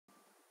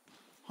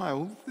Hi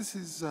all, this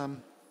is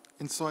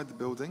inside the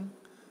building.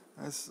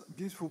 There's a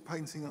beautiful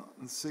painting on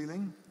the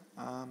ceiling,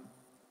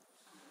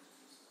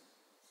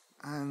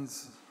 and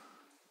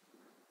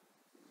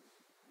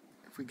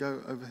if we go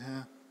over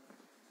here,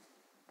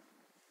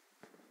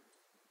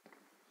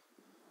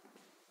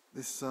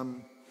 this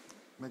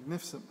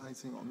magnificent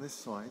painting on this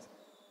side.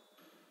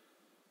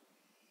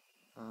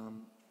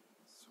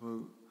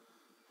 So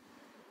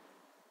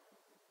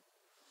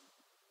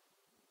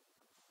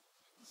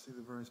see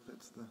the various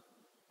bits of the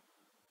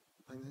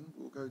painting.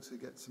 We'll go to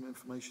get some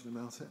information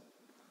about it.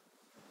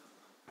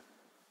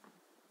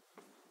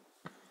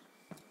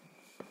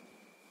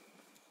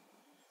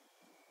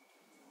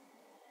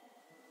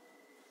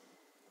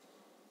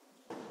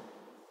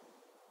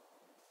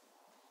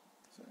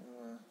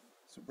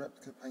 It's a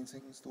replica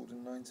painting installed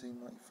in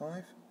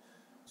 1995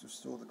 to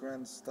restore the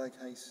grand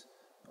staircase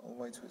all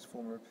the way to its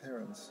former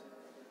appearance.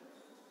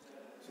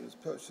 So it was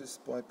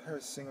purchased by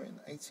Paris Singer in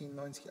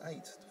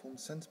 1898 to form the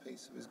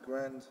centrepiece of his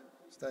grand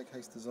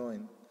staircase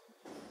design.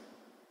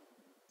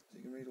 So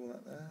you can read all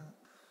that there.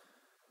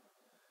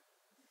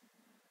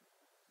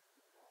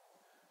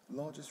 The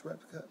largest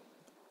replica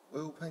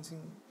oil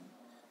painting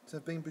to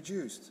have been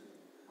produced.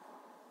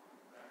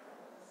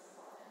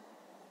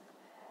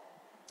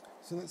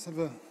 So let's have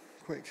a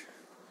quick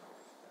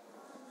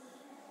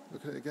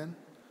look at it again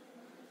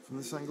from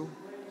this angle.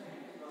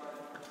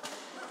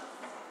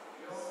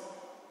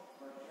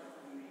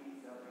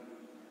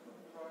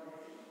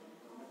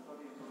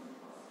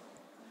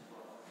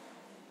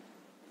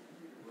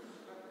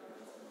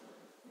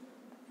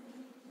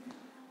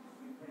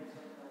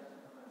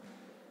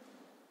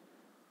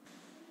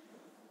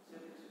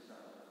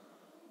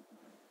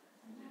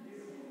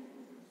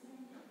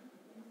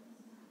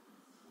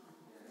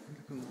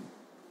 Look on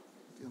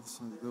the other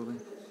side of the building.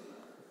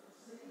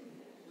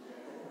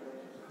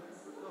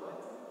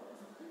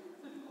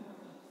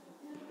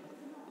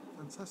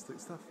 Fantastic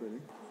stuff,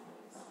 really.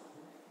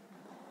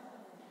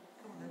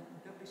 Come on then,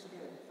 don't be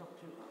scared, it's not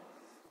too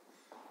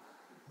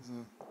There's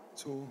a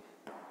tour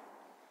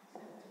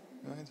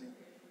guide.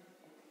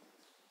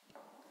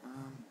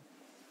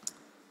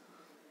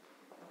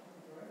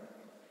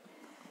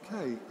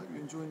 Okay, hope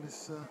you're enjoying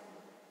this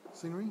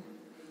scenery.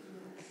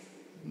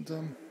 And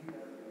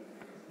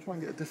try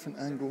and get a different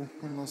angle,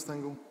 one last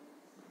angle.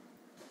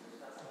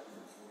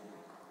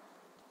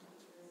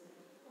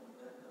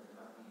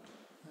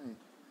 Hey,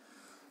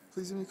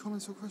 please leave any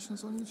comments or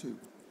questions on YouTube.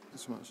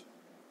 Thanks so much.